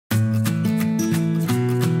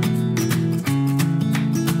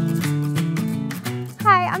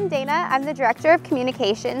Dayna. I'm the Director of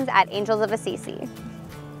Communications at Angels of Assisi.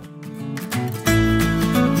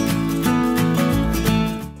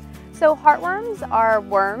 So heartworms are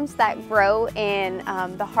worms that grow in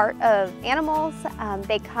the heart of animals.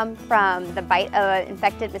 They come from the bite of an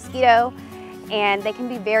infected mosquito, and they can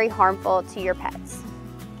be very harmful to your pets.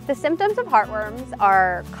 The symptoms of heartworms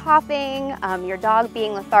are coughing, your dog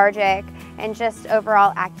being lethargic, and just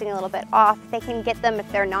overall acting a little bit off. They can get them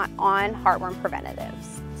if they're not on heartworm preventatives.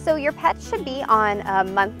 So your pet should be on a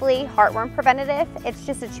monthly heartworm preventative. It's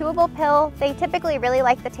just a chewable pill. They typically really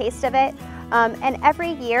like the taste of it. And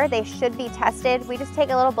every year they should be tested. We just take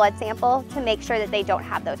a little blood sample to make sure that they don't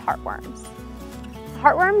have those heartworms.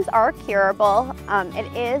 Heartworms are curable.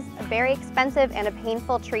 It is a very expensive and a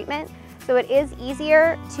painful treatment, so it is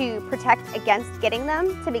easier to protect against getting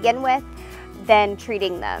them to begin with than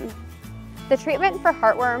treating them. The treatment for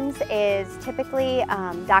heartworms is typically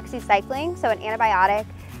doxycycline, so an antibiotic,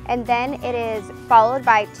 and then it is followed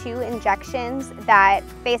by 2 injections that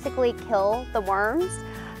basically kill the worms.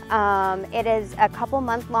 It is a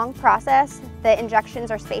couple-month-long process. The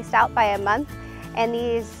injections are spaced out by a month, and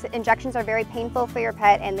these injections are very painful for your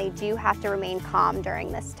pet, and they do have to remain calm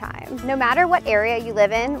during this time. No matter what area you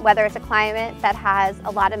live in, whether it's a climate that has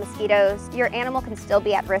a lot of mosquitoes, your animal can still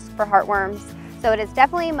be at risk for heartworms. So it is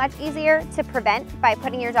definitely much easier to prevent by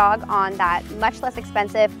putting your dog on that much less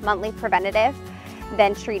expensive monthly preventative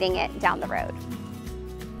than treating it down the road.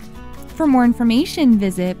 For more information,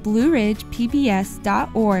 visit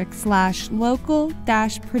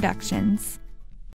blueridgepbs.org/local-productions.